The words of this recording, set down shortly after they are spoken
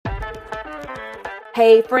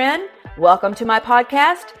Hey friend, welcome to my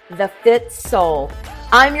podcast, The Fit Soul.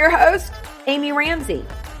 I'm your host, Amy Ramsey.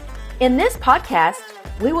 In this podcast,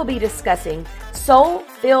 we will be discussing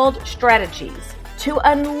soul-filled strategies to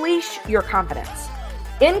unleash your confidence,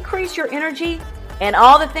 increase your energy, and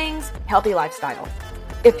all the things healthy lifestyle.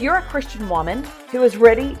 If you're a Christian woman who is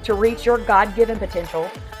ready to reach your God-given potential,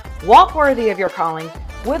 walk worthy of your calling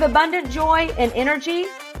with abundant joy and energy,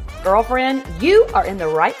 girlfriend, you are in the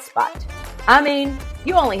right spot. I mean,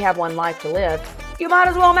 you only have one life to live. You might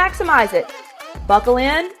as well maximize it. Buckle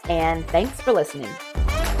in, and thanks for listening.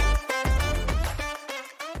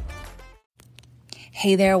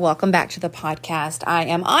 Hey there, welcome back to the podcast. I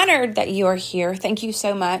am honored that you are here. Thank you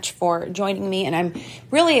so much for joining me, and I'm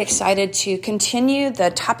really excited to continue the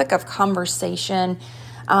topic of conversation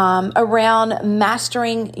around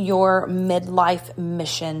mastering your midlife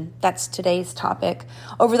mission. That's today's topic.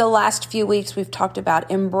 Over the last few weeks, we've talked about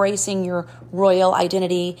embracing your royal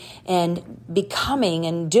identity and becoming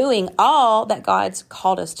and doing all that God's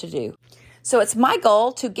called us to do. So it's my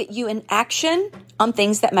goal to get you in action on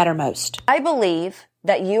things that matter most. I believe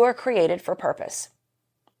that you are created for purpose,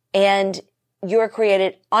 and you are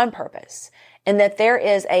created on purpose, and that there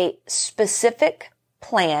is a specific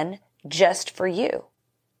plan just for you.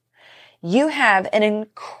 You have an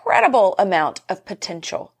incredible amount of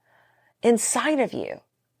potential inside of you.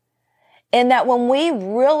 And that when we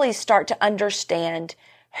really start to understand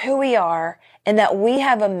who we are and that we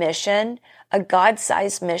have a mission, a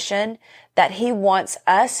God-sized mission, that He wants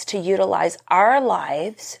us to utilize our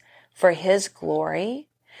lives for His glory,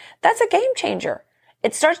 that's a game changer.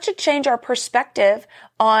 It starts to change our perspective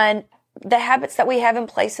on the habits that we have in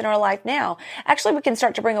place in our life now. Actually, we can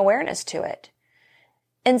start to bring awareness to it.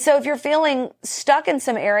 And so if you're feeling stuck in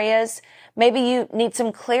some areas, maybe you need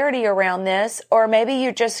some clarity around this, or maybe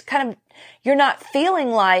you just you're not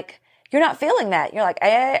feeling that. You're like,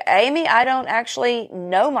 Amy, I don't actually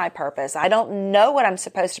know my purpose. I don't know what I'm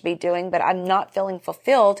supposed to be doing, but I'm not feeling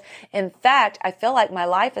fulfilled. In fact, I feel like my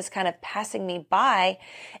life is kind of passing me by,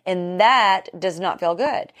 and that does not feel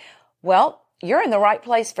good. Well, you're in the right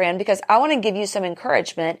place, friend, because I want to give you some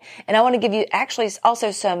encouragement, and I want to give you actually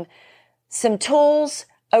also some tools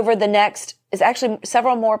over the next is actually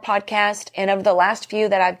several more podcasts and over the last few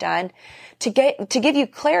that I've done to give you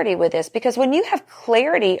clarity with this, because when you have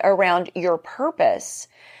clarity around your purpose,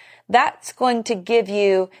 that's going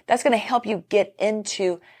to help you get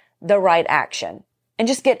into the right action and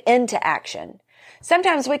just get into action.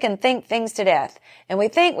 Sometimes we can think things to death, and we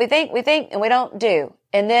think, and we don't do.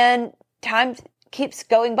 And then time keeps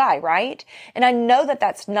going by, right? And I know that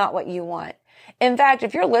that's not what you want. In fact,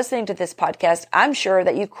 if you're listening to this podcast, I'm sure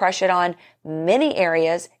that you crush it on many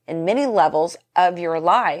areas and many levels of your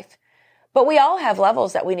life. But we all have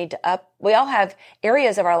levels that we need to up. We all have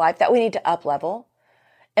areas of our life that we need to up level,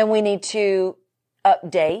 and we need to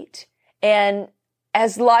update. And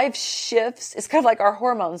as life shifts, it's kind of like our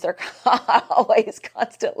hormones. They're always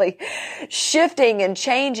constantly shifting and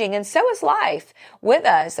changing. And so is life with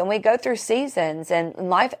us. And we go through seasons, and in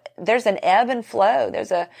life, there's an ebb and flow.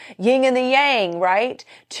 There's a yin and the yang, right,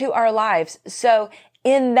 to our lives. So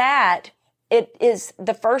in that, it is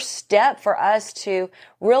the first step for us to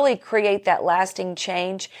really create that lasting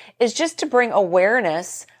change is just to bring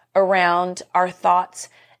awareness around our thoughts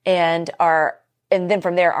and then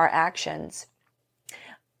from there, our actions.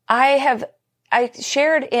 I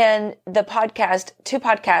shared in the podcast, 2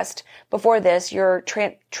 podcasts before this, your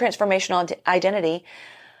transformational identity,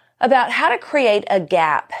 about how to create a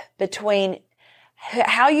gap between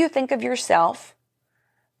how you think of yourself,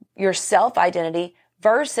 your self-identity,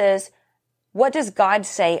 versus what does God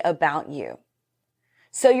say about you.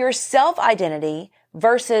 So your self-identity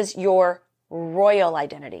versus your royal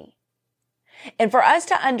identity. And for us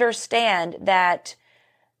to understand that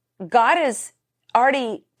God has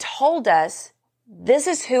already told us, this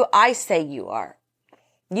is who I say you are.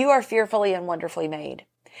 You are fearfully and wonderfully made.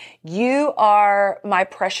 You are my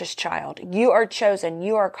precious child. You are chosen.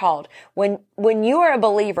 You are called. When you are a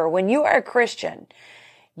believer, when you are a Christian,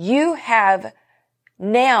 you have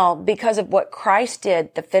now, because of what Christ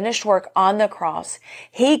did, the finished work on the cross,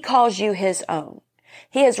 He calls you His own.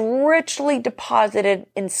 He has richly deposited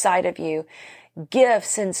inside of you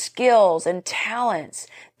gifts and skills and talents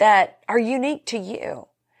that are unique to you.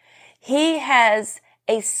 He has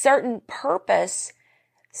a certain purpose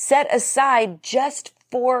set aside just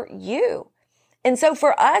for you. And so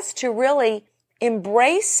for us to really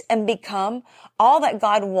embrace and become all that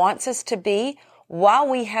God wants us to be while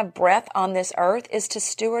we have breath on this earth is to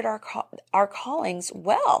steward our callings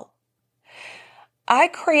well. I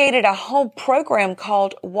created a whole program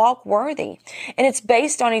called Walk Worthy, and it's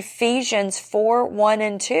based on Ephesians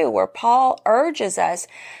 4:1-2, where Paul urges us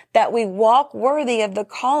that we walk worthy of the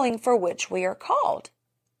calling for which we are called.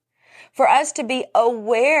 For us to be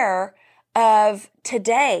aware of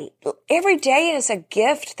today. Every day is a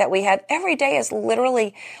gift that we have. Every day is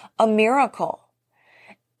literally a miracle.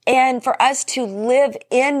 And for us to live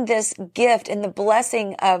in this gift, in the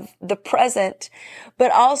blessing of the present,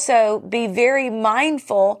 but also be very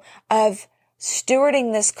mindful of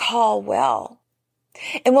stewarding this call well.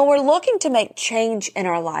 And when we're looking to make change in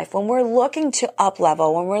our life, when we're looking to up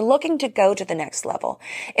level, when we're looking to go to the next level,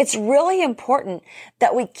 it's really important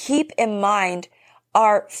that we keep in mind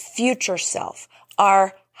our future self,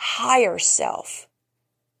 our higher self.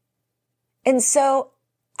 And so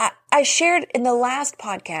I shared in the last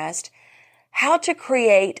podcast how to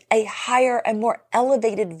create a higher and more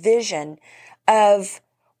elevated vision of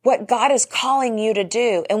what God is calling you to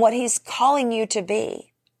do and what He's calling you to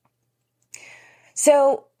be.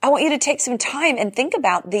 So I want you to take some time and think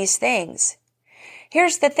about these things.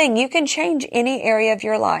 Here's the thing. You can change any area of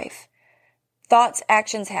your life. Thoughts,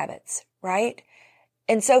 actions, habits, right?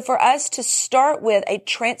 And so for us to start with a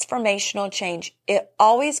transformational change, it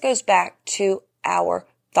always goes back to our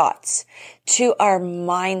thoughts, to our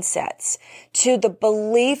mindsets, to the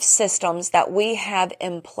belief systems that we have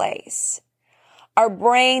in place. Our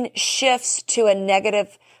brain shifts to a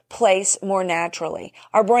negative place more naturally.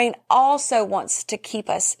 Our brain also wants to keep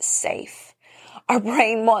us safe. Our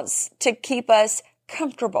brain wants to keep us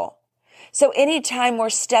comfortable. So anytime we're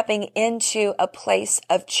stepping into a place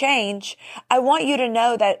of change, I want you to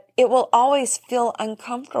know that it will always feel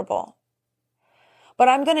uncomfortable. But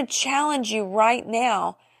I'm going to challenge you right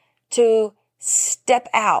now to step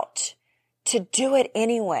out, to do it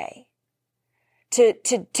anyway, to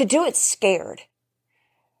do it scared.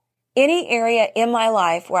 Any area in my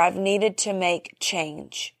life where I've needed to make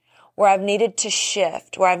change, where I've needed to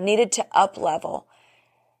shift, where I've needed to up level,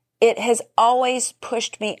 it has always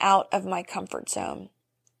pushed me out of my comfort zone.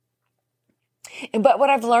 But what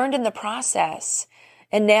I've learned in the process,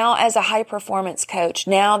 and now as a high performance coach,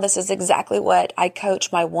 now this is exactly what I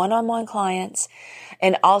coach my one-on-one clients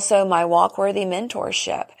and also my Walk Worthy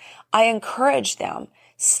mentorship. I encourage them,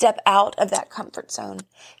 step out of that comfort zone,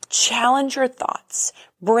 challenge your thoughts,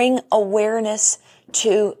 bring awareness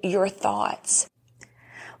to your thoughts.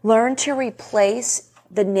 Learn to replace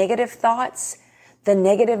the negative thoughts, the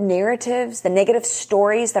negative narratives, the negative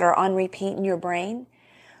stories that are on repeat in your brain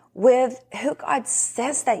with who God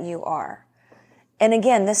says that you are. And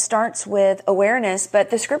again, this starts with awareness,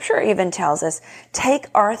 but the scripture even tells us, take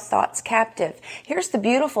our thoughts captive. Here's the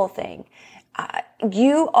beautiful thing.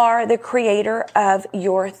 You are the creator of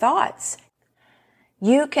your thoughts.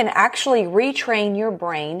 You can actually retrain your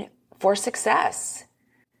brain for success.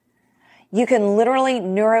 You can literally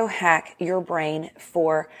neurohack your brain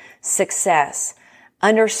for success.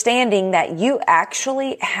 Understanding that you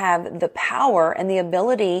actually have the power and the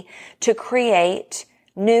ability to create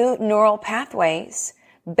new neural pathways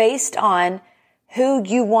based on who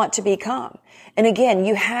you want to become. And again,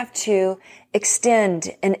 you have to extend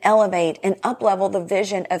and elevate and up-level the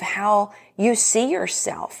vision of how you see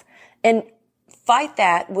yourself and fight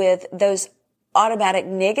that with those automatic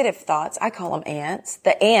negative thoughts. I call them ants,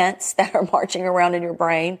 the ants that are marching around in your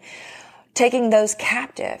brain, taking those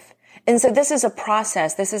captive. And so this is a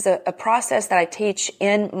process. This is a process that I teach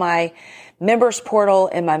in my members portal,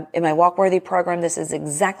 in my Walk Worthy program. This is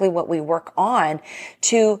exactly what we work on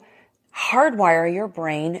to hardwire your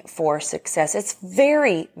brain for success. It's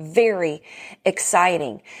very, very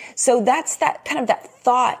exciting. So that's that kind of that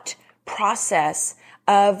thought process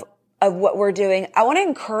of what we're doing. I want to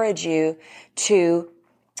encourage you to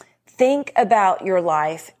think about your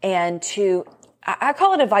life and to, I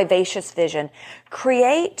call it a vivacious vision.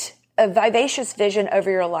 Create a vivacious vision over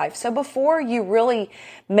your life. So before you really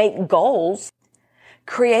make goals,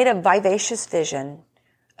 create a vivacious vision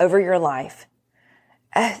over your life.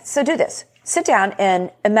 So do this. Sit down and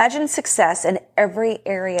imagine success in every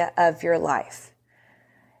area of your life.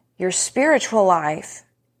 Your spiritual life,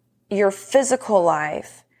 your physical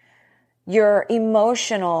life, your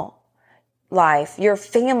emotional life, your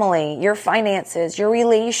family, your finances, your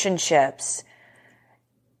relationships.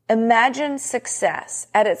 Imagine success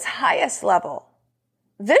at its highest level.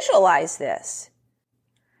 Visualize this.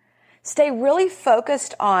 Stay really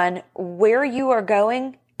focused on where you are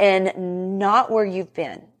going and not where you've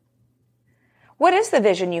been. What is the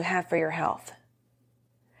vision you have for your health?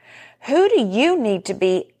 Who do you need to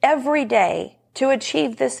be every day to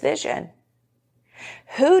achieve this vision?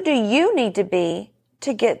 Who do you need to be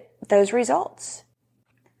to get those results?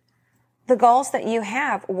 the goals that you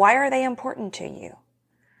have, why are they important to you?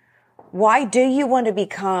 Why do you want to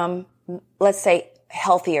become, let's say,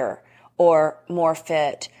 healthier or more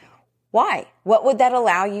fit? Why? What would that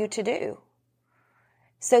allow you to do?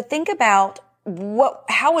 So think about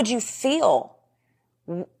how would you feel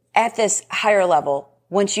at this higher level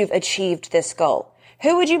once you've achieved this goal?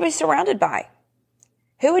 Who would you be surrounded by?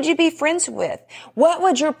 Who would you be friends with? What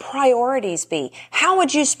would your priorities be? How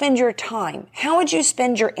would you spend your time? How would you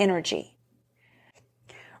spend your energy?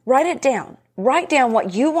 Write it down. Write down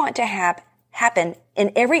what you want to have happen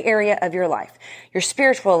in every area of your life. Your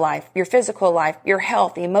spiritual life, your physical life, your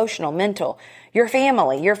health, emotional, mental, your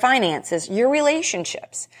family, your finances, your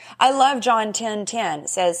relationships. I love John 10:10. It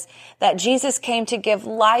says that Jesus came to give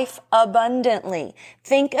life abundantly.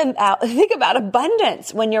 Think about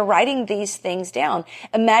abundance when you're writing these things down.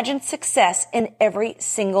 Imagine success in every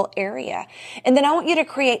single area. And then I want you to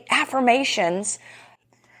create affirmations,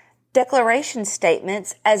 declaration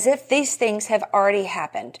statements as if these things have already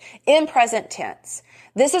happened in present tense.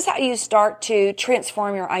 This is how you start to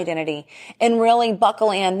transform your identity and really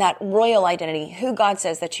buckle in that royal identity, who God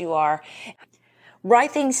says that you are.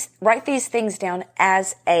 Write these things down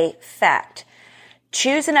as a fact.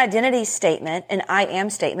 Choose an identity statement, an I am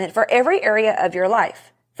statement for every area of your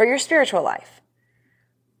life, for your spiritual life,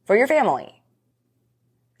 for your family.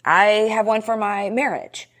 I have one for my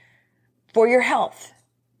marriage, for your health,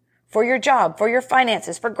 for your job, for your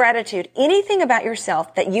finances, for gratitude, anything about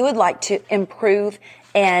yourself that you would like to improve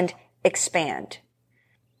and expand.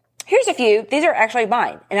 Here's a few. These are actually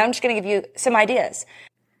mine, and I'm just going to give you some ideas.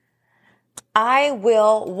 I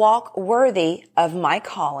will walk worthy of my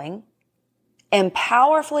calling and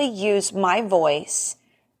powerfully use my voice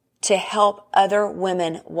to help other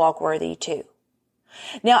women walk worthy too.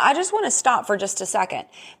 Now, I just want to stop for just a second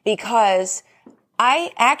because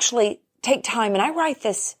I actually take time and I write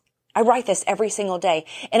this every single day.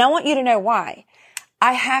 And I want you to know why.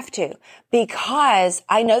 I have to, because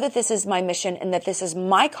I know that this is my mission and that this is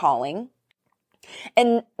my calling.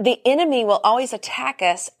 And the enemy will always attack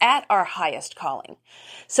us at our highest calling.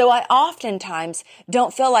 So I oftentimes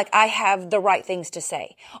don't feel like I have the right things to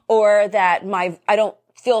say, or that I don't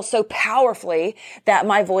feel so powerfully that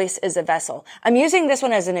my voice is a vessel. I'm using this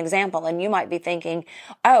one as an example, and you might be thinking,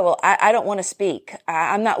 oh, well, I don't want to speak.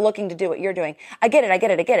 I'm not looking to do what you're doing. I get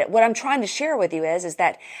it. What I'm trying to share with you is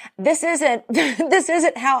that this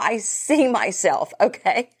isn't how I see myself,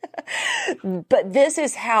 okay? But this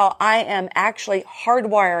is how I am actually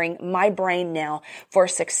hardwiring my brain now for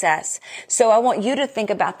success. So I want you to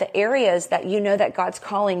think about the areas that you know that God's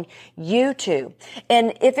calling you to.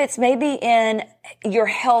 And if it's maybe in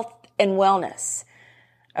your health and wellness.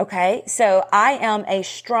 Okay. So I am a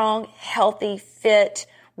strong, healthy, fit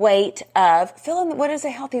weight of, what is a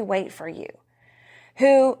healthy weight for you?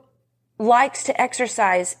 Who likes to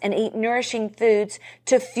exercise and eat nourishing foods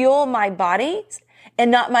to fuel my body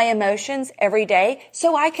and not my emotions every day,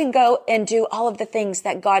 so I can go and do all of the things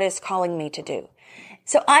that God is calling me to do.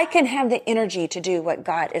 So I can have the energy to do what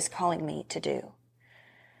God is calling me to do.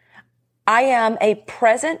 I am a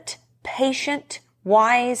present, patient,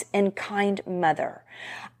 wise, and kind mother.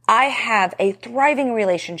 I have a thriving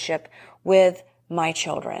relationship with my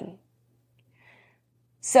children.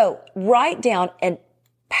 So write down a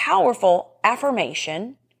powerful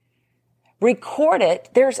affirmation, record it.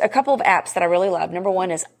 There's a couple of apps that I really love. Number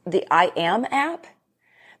one is the I Am app.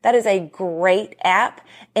 That is a great app.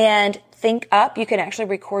 And Think Up, you can actually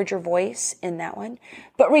record your voice in that one.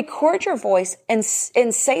 But record your voice and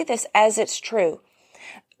say this as it's true.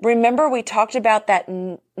 Remember, we talked about that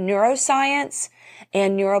neuroscience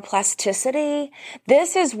and neuroplasticity.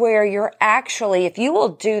 This is where you're actually, if you will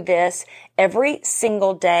do this every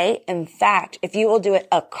single day, in fact, if you will do it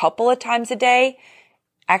a couple of times a day,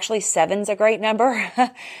 actually 7's a great number,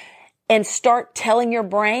 and start telling your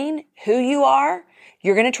brain who you are,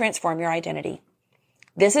 you're going to transform your identity.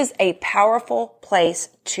 This is a powerful place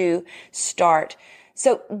to start.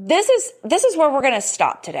 So this is where we're going to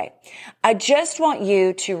stop today. I just want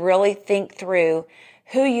you to really think through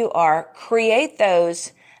who you are, create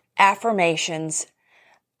those affirmations.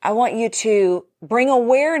 I want you to bring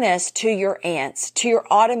awareness to your ants, to your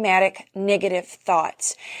automatic negative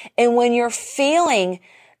thoughts. And when you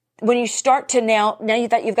start to now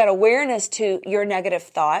that you've got awareness to your negative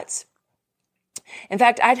thoughts, in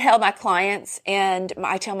fact, I tell my clients and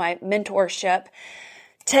I tell my mentorship,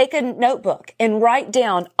 take a notebook and write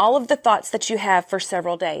down all of the thoughts that you have for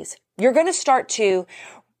several days. You're going to start to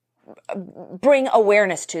bring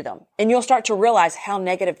awareness to them, and you'll start to realize how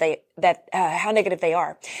negative they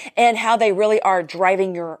are, and how they really are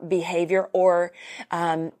driving your behavior or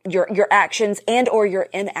your actions and or your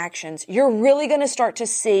inactions. You're really going to start to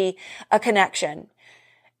see a connection,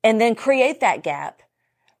 and then create that gap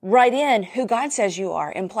right in who God says you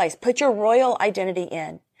are in place. Put your royal identity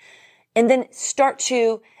in, and then start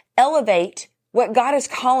to elevate what God is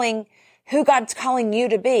calling, who God's calling you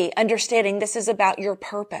to be, understanding this is about your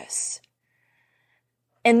purpose.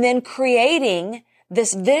 And then creating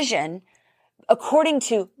this vision according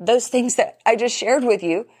to those things that I just shared with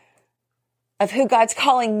you of who God's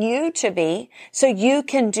calling you to be, so you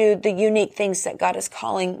can do the unique things that God is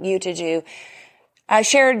calling you to do. I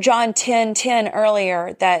shared John 10:10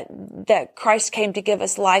 earlier, that Christ came to give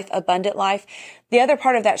us life, abundant life. The other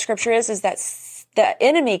part of that scripture is that the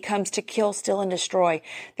enemy comes to kill, steal, and destroy.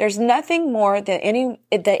 There's nothing more that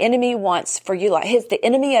the enemy wants for you. He's the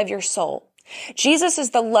enemy of your soul. Jesus is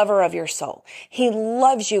the lover of your soul. He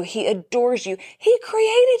loves you. He adores you. He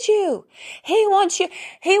created you. He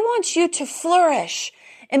wants you to flourish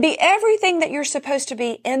and be everything that you're supposed to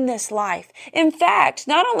be in this life. In fact,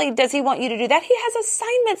 not only does he want you to do that, he has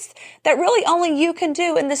assignments that really only you can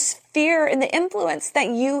do in the sphere and the influence that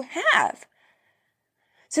you have.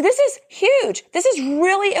 So this is huge. This is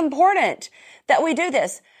really important that we do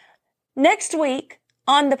this. Next week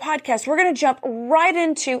on the podcast, we're going to jump right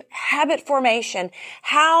into habit formation.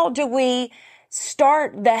 How do we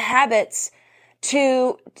start the habits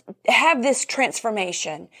to have this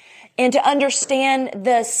transformation and to understand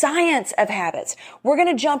the science of habits? We're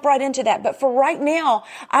going to jump right into that. But for right now,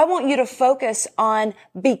 I want you to focus on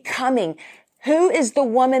becoming. Who is the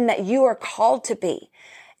woman that you are called to be?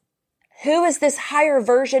 Who is this higher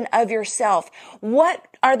version of yourself? What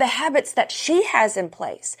are the habits that she has in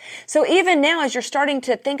place? So even now, as you're starting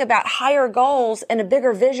to think about higher goals and a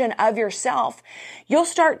bigger vision of yourself, you'll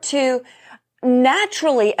start to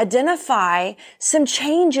naturally identify some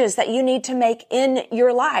changes that you need to make in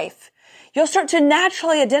your life. You'll start to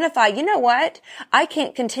naturally identify, you know what? I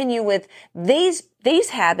can't continue with these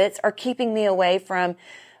habits are keeping me away from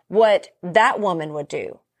what that woman would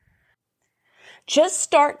do. Just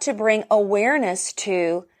start to bring awareness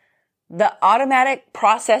to the automatic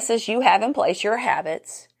processes you have in place, your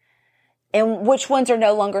habits, and which ones are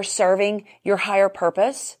no longer serving your higher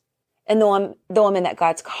purpose and the woman that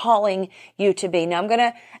God's calling you to be. Now, I'm going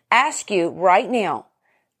to ask you right now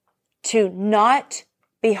to not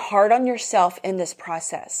be hard on yourself in this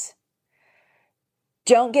process.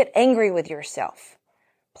 Don't get angry with yourself.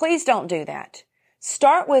 Please don't do that.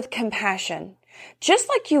 Start with compassion. Just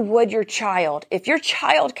like you would your child. If your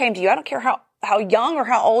child came to you, I don't care how young or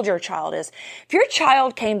how old your child is. If your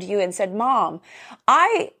child came to you and said, Mom,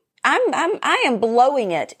 I am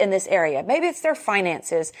blowing it in this area. Maybe it's their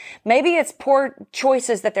finances. Maybe it's poor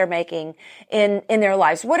choices that they're making in their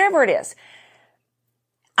lives. Whatever it is.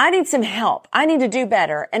 I need some help. I need to do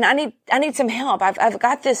better. And I need some help. I've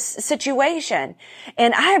got this situation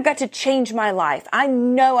and I have got to change my life. I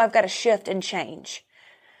know I've got to shift and change.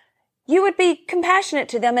 You would be compassionate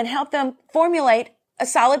to them and help them formulate a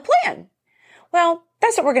solid plan. Well,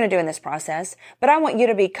 that's what we're going to do in this process. But I want you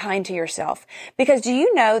to be kind to yourself, because do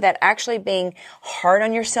you know that actually being hard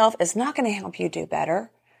on yourself is not going to help you do better?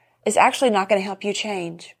 It's actually not going to help you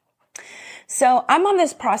change. So I'm on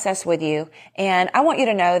this process with you, and I want you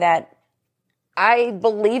to know that I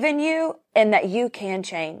believe in you and that you can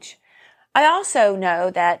change. I also know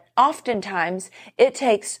that oftentimes it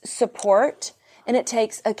takes support and it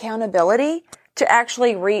takes accountability to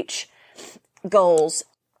actually reach goals.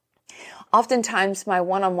 Oftentimes my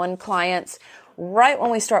one-on-one clients, right when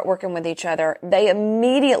we start working with each other, they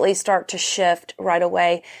immediately start to shift right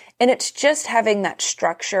away. And it's just having that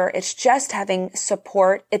structure. It's just having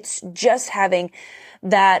support. It's just having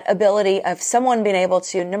that ability of someone being able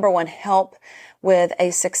to, number one, help with a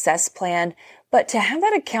success plan. But to have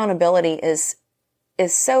that accountability is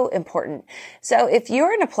so important. So if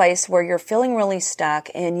you're in a place where you're feeling really stuck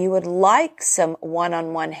and you would like some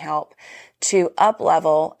one-on-one help to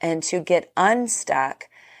up-level and to get unstuck,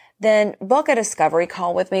 then book a discovery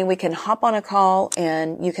call with me. We can hop on a call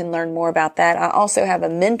and you can learn more about that. I also have a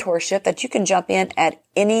mentorship that you can jump in at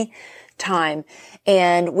any time.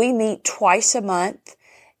 And we meet twice a month,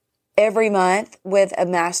 every month, with a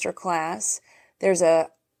masterclass. There's a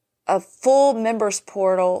full members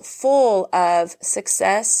portal full of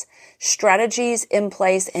success strategies in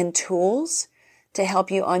place and tools to help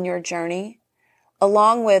you on your journey.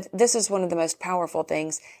 Along with, this is one of the most powerful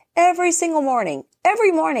things, every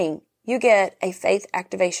morning, you get a faith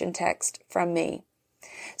activation text from me.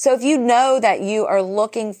 So if you know that you are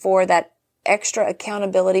looking for that extra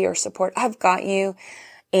accountability or support, I've got you.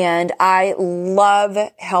 And I love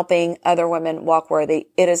helping other women walk worthy.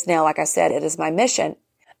 It is now, like I said, it is my mission.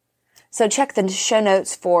 So check the show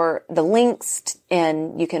notes for the links,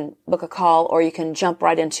 and you can book a call or you can jump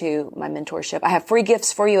right into my mentorship. I have free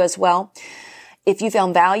gifts for you as well. If you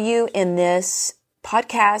found value in this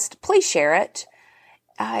podcast, please share it.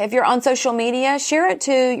 If you're on social media, share it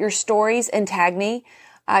to your stories and tag me.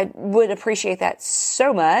 I would appreciate that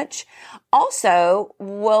so much. Also,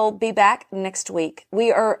 we'll be back next week.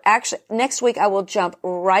 Next week I will jump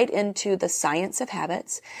right into the science of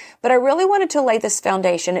habits, but I really wanted to lay this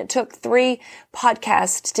foundation. It took 3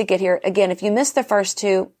 podcasts to get here. Again, if you missed the first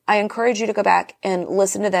 2, I encourage you to go back and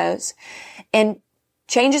listen to those. And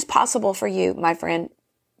change is possible for you, my friend.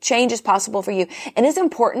 Change is possible for you. And it's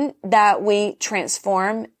important that we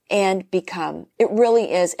transform and become. It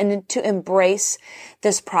really is. And to embrace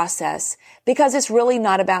this process, because it's really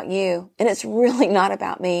not about you and it's really not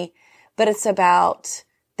about me, but it's about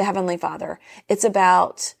the Heavenly Father. It's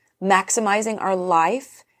about maximizing our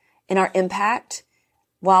life and our impact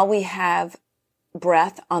while we have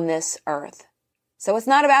breath on this earth. So it's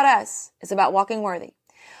not about us. It's about walking worthy.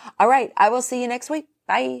 All right. I will see you next week.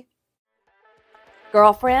 Bye.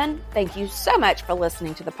 Girlfriend, thank you so much for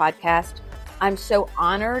listening to the podcast. I'm so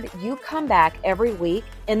honored you come back every week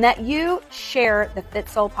and that you share the Fit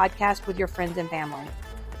Soul podcast with your friends and family.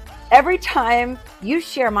 Every time you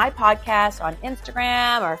share my podcast on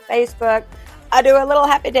Instagram or Facebook, I do a little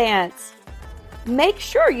happy dance. Make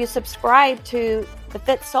sure you subscribe to the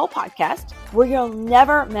Fit Soul podcast where you'll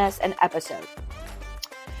never miss an episode.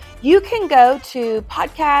 You can go to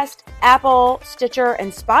Podcast, Apple, Stitcher,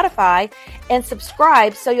 and Spotify and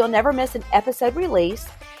subscribe so you'll never miss an episode release.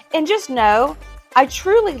 And just know, I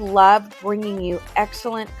truly love bringing you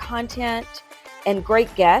excellent content and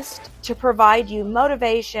great guests to provide you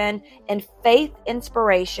motivation and faith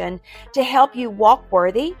inspiration to help you walk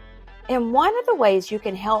worthy. And one of the ways you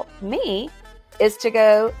can help me is to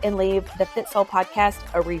go and leave the Fit Soul podcast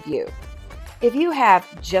a review. If you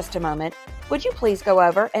have just a moment, would you please go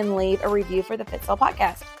over and leave a review for the Fit Soul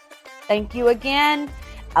podcast? Thank you again.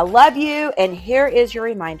 I love you. And here is your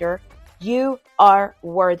reminder. You are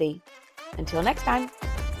worthy. Until next time,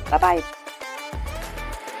 bye-bye.